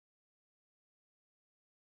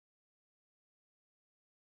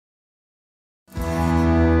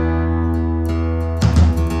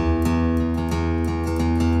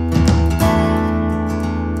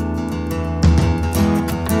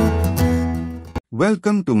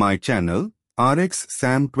Welcome to my channel, RX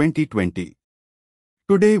Sam 2020.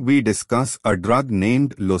 Today we discuss a drug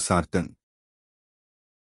named Losartan.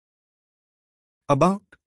 About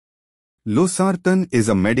Losartan is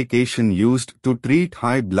a medication used to treat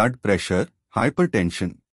high blood pressure,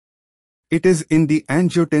 hypertension. It is in the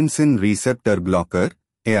angiotensin receptor blocker,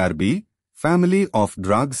 ARB, family of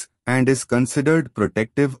drugs and is considered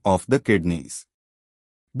protective of the kidneys.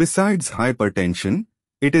 Besides hypertension,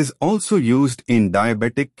 it is also used in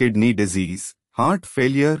diabetic kidney disease, heart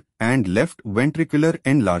failure, and left ventricular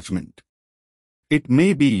enlargement. It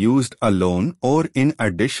may be used alone or in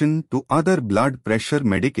addition to other blood pressure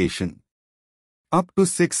medication. Up to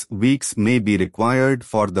 6 weeks may be required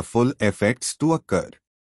for the full effects to occur.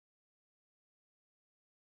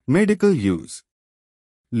 Medical use.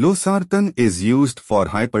 Losartan is used for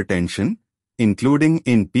hypertension, including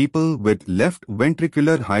in people with left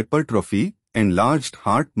ventricular hypertrophy, enlarged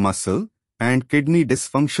heart muscle, and kidney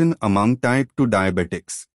dysfunction among type 2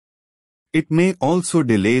 diabetics. It may also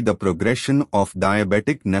delay the progression of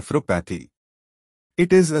diabetic nephropathy.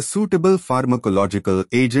 It is a suitable pharmacological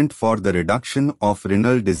agent for the reduction of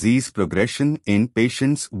renal disease progression in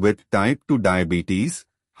patients with type 2 diabetes,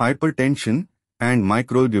 hypertension, and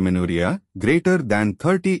microalbuminuria greater than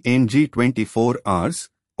 30 mg 24 hours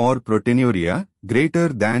or proteinuria greater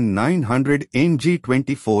than 900 mg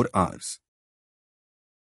 24 hours.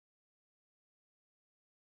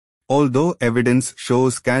 Although evidence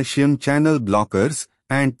shows calcium channel blockers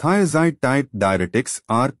and thiazide-type diuretics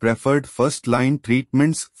are preferred first-line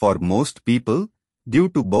treatments for most people due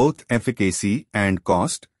to both efficacy and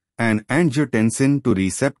cost, an angiotensin II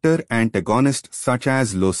receptor antagonist such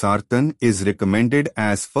as Losartan is recommended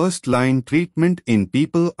as first-line treatment in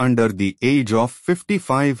people under the age of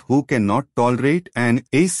 55 who cannot tolerate an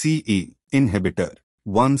ACE inhibitor.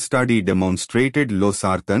 One study demonstrated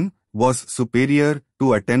Losartan was superior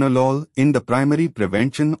to atenolol in the primary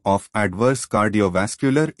prevention of adverse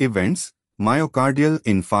cardiovascular events, myocardial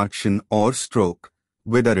infarction or stroke,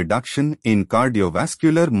 with a reduction in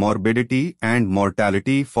cardiovascular morbidity and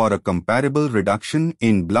mortality for a comparable reduction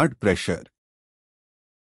in blood pressure.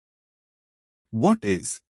 What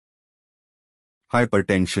is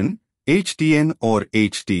hypertension, HTN or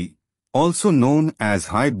HT, also known as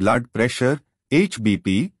high blood pressure,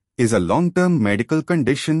 HBP, is a long-term medical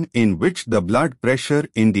condition in which the blood pressure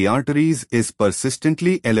in the arteries is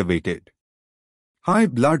persistently elevated. High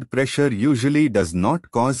blood pressure usually does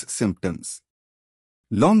not cause symptoms.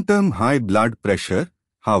 Long-term high blood pressure,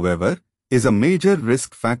 however, is a major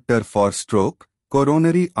risk factor for stroke,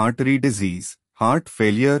 coronary artery disease, heart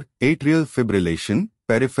failure, atrial fibrillation,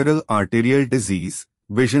 peripheral arterial disease,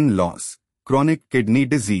 vision loss, chronic kidney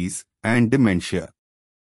disease, and dementia.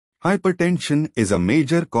 Hypertension is a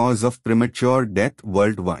major cause of premature death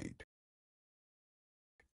worldwide.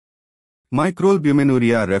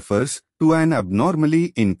 Microalbuminuria refers to an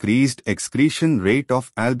abnormally increased excretion rate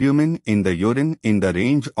of albumin in the urine in the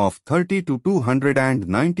range of 30 to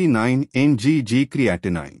 299 mg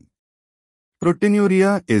creatinine.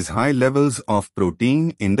 Proteinuria is high levels of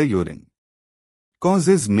protein in the urine.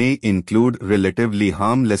 Causes may include relatively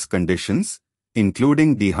harmless conditions,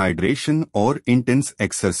 including dehydration or intense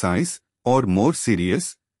exercise, or more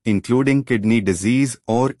serious, including kidney disease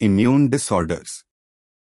or immune disorders.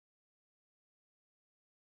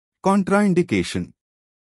 Contra-indication.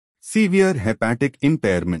 Severe hepatic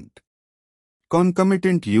impairment.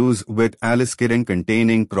 Concomitant use with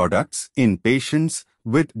aliskiren-containing products in patients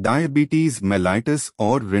with diabetes mellitus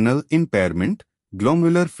or renal impairment,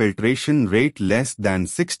 glomerular filtration rate less than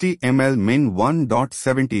 60 ml min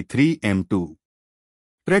 1.73 m2.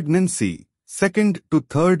 Pregnancy, 2nd to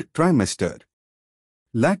 3rd trimester.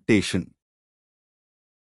 Lactation.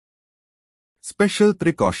 Special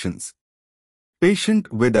precautions.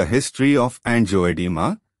 Patient with a history of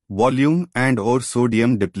angioedema, volume and/or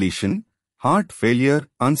sodium depletion, heart failure,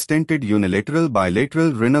 unstented unilateral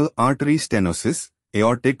bilateral renal artery stenosis,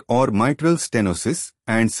 aortic or mitral stenosis,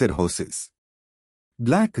 and cirrhosis.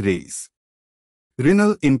 Black rays.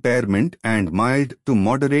 Renal impairment and mild to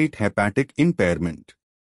moderate hepatic impairment.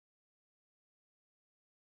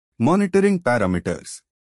 Monitoring parameters.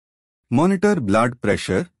 Monitor blood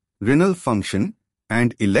pressure, renal function,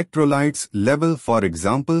 and electrolytes level, for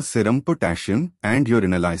example serum potassium and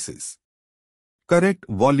urinalysis. Correct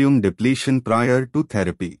volume depletion prior to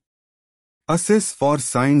therapy. Assess for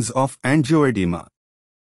signs of angioedema.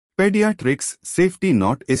 Pediatrics safety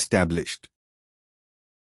not established.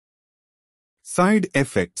 Side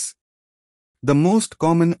effects. The most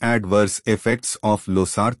common adverse effects of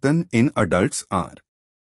Losartan in adults are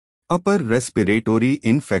upper respiratory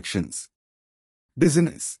infections,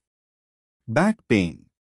 dizziness, Back pain.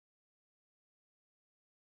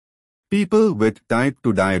 People with type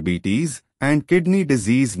 2 diabetes and kidney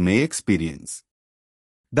disease may experience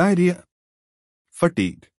diarrhea,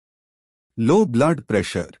 fatigue, low blood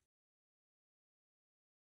pressure,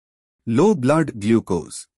 low blood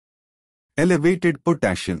glucose, elevated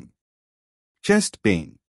potassium, chest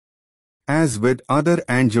pain. As with other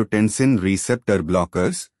angiotensin receptor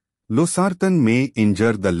blockers, Losartan may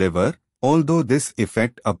injure the liver, although this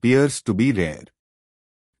effect appears to be rare.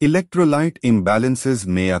 Electrolyte imbalances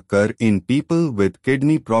may occur in people with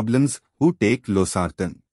kidney problems who take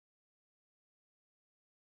Losartan.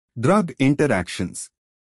 Drug interactions.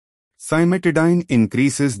 Cimetidine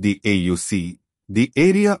increases the AUC, the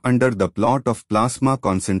area under the plot of plasma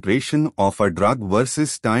concentration of a drug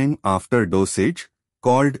versus time after dosage,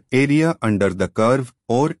 called area under the curve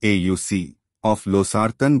or AUC, of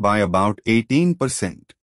Losartan by about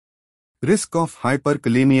 18%. Risk of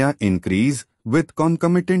hyperkalemia increase with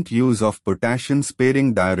concomitant use of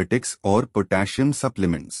potassium-sparing diuretics or potassium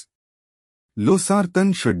supplements.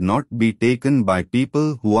 Losartan should not be taken by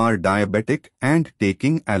people who are diabetic and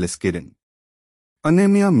taking aliskiren.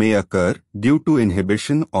 Anemia may occur due to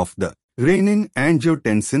inhibition of the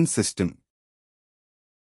renin-angiotensin system.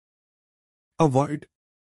 Avoid.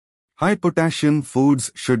 High potassium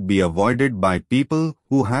foods should be avoided by people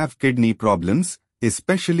who have kidney problems,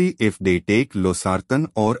 especially if they take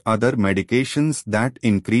Losartan or other medications that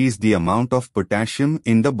increase the amount of potassium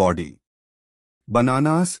in the body.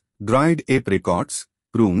 Bananas, dried apricots,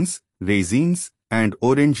 prunes, raisins, and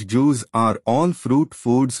orange juice are all fruit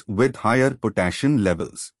foods with higher potassium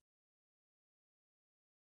levels.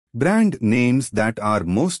 Brand names that are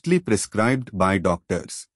mostly prescribed by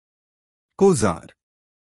doctors. Kozar,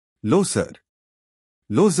 Losar,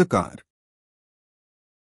 Losartan.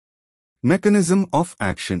 Mechanism of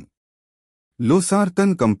action.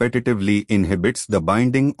 Losartan competitively inhibits the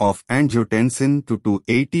binding of angiotensin to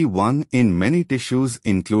 281 in many tissues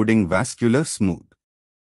including vascular smooth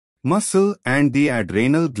muscle and the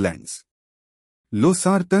adrenal glands.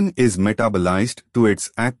 Losartan is metabolized to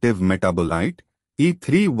its active metabolite,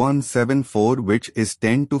 E3174, which is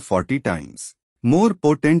 10 to 40 times more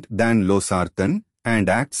potent than Losartan and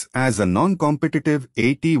acts as a non-competitive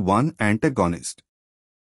AT1 antagonist.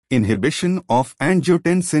 Inhibition of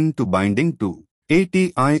angiotensin to binding to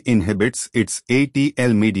ATI inhibits its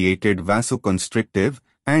ATL-mediated vasoconstrictive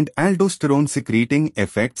and aldosterone-secreting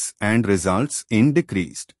effects and results in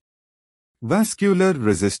decreased vascular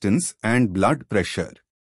resistance and blood pressure.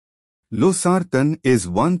 Losartan is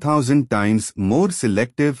 1000 times more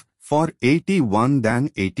selective for AT1 than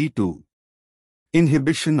AT2.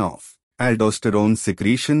 Inhibition of aldosterone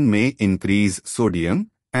secretion may increase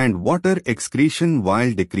sodium and water excretion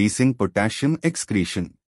while decreasing potassium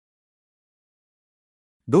excretion.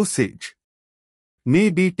 Dosage. May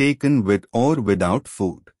be taken with or without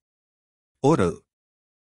food. Oral.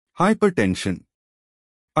 Hypertension.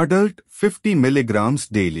 Adult 50 mg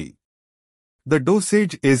daily. The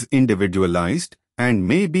dosage is individualized and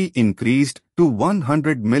may be increased to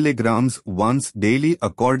 100 mg once daily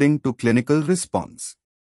according to clinical response.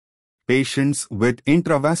 Patients with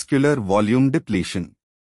intravascular volume depletion.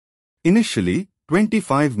 Initially,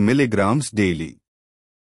 25 mg daily.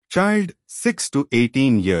 Child 6 to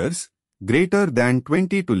 18 years, greater than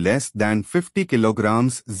 20 to less than 50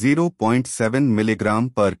 kg 0.7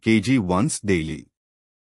 mg per kg once daily.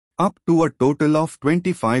 Up to a total of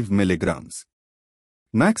 25 mg.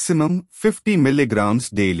 Maximum 50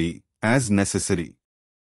 mg daily, as necessary.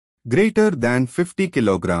 Greater than 50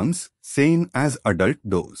 kg, same as adult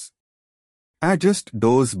dose. Adjust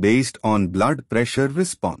dose based on blood pressure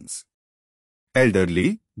response.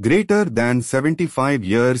 Elderly, greater than 75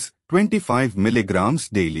 years, 25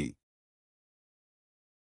 mg daily.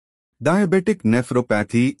 Diabetic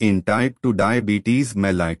nephropathy in type 2 diabetes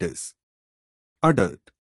mellitus. Adult.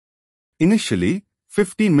 Initially,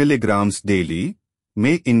 50 mg daily,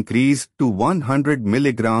 may increase to 100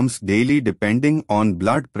 mg daily depending on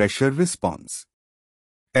blood pressure response.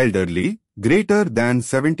 Elderly, greater than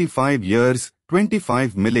 75 years,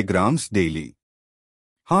 25 mg daily.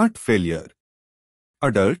 Heart failure.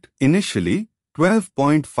 Adult, initially,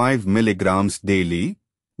 12.5 mg daily,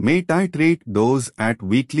 may titrate dose at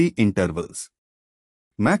weekly intervals.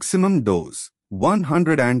 Maximum dose,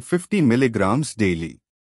 150 mg daily.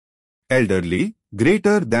 Elderly,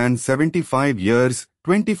 greater than 75 years,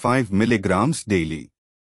 25 mg daily.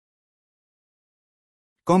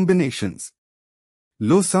 Combinations.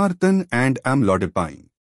 Losartan and amlodipine.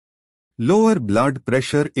 Lower blood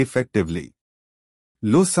pressure effectively.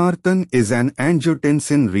 Losartan is an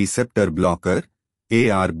angiotensin receptor blocker,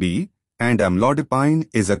 ARB, and amlodipine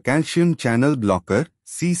is a calcium channel blocker,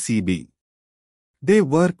 CCB. They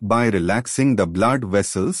work by relaxing the blood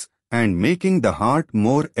vessels and making the heart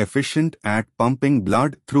more efficient at pumping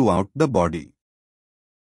blood throughout the body.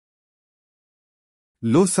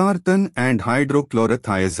 Losartan and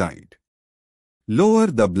hydrochlorothiazide lower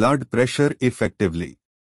the blood pressure effectively.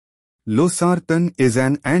 Losartan is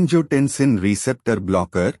an angiotensin receptor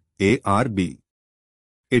blocker, ARB.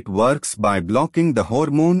 It works by blocking the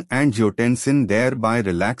hormone angiotensin, thereby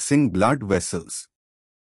relaxing blood vessels.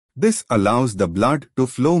 This allows the blood to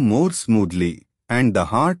flow more smoothly and the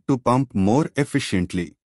heart to pump more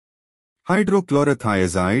efficiently.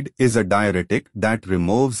 Hydrochlorothiazide is a diuretic that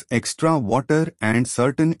removes extra water and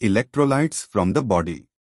certain electrolytes from the body.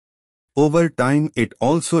 Over time, it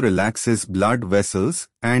also relaxes blood vessels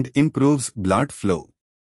and improves blood flow.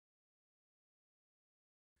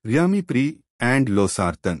 Ryamipre and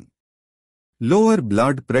Losartan lower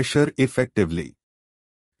blood pressure effectively.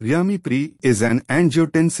 Ryamipre is an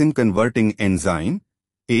angiotensin-converting enzyme,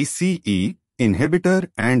 ACE, inhibitor,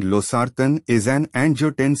 and Losartan is an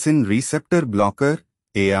angiotensin receptor blocker,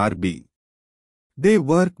 ARB. They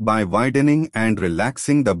work by widening and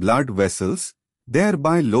relaxing the blood vessels,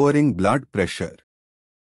 thereby lowering blood pressure.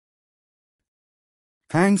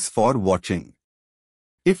 Thanks for watching.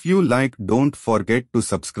 If you like, don't forget to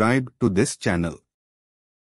subscribe to this channel.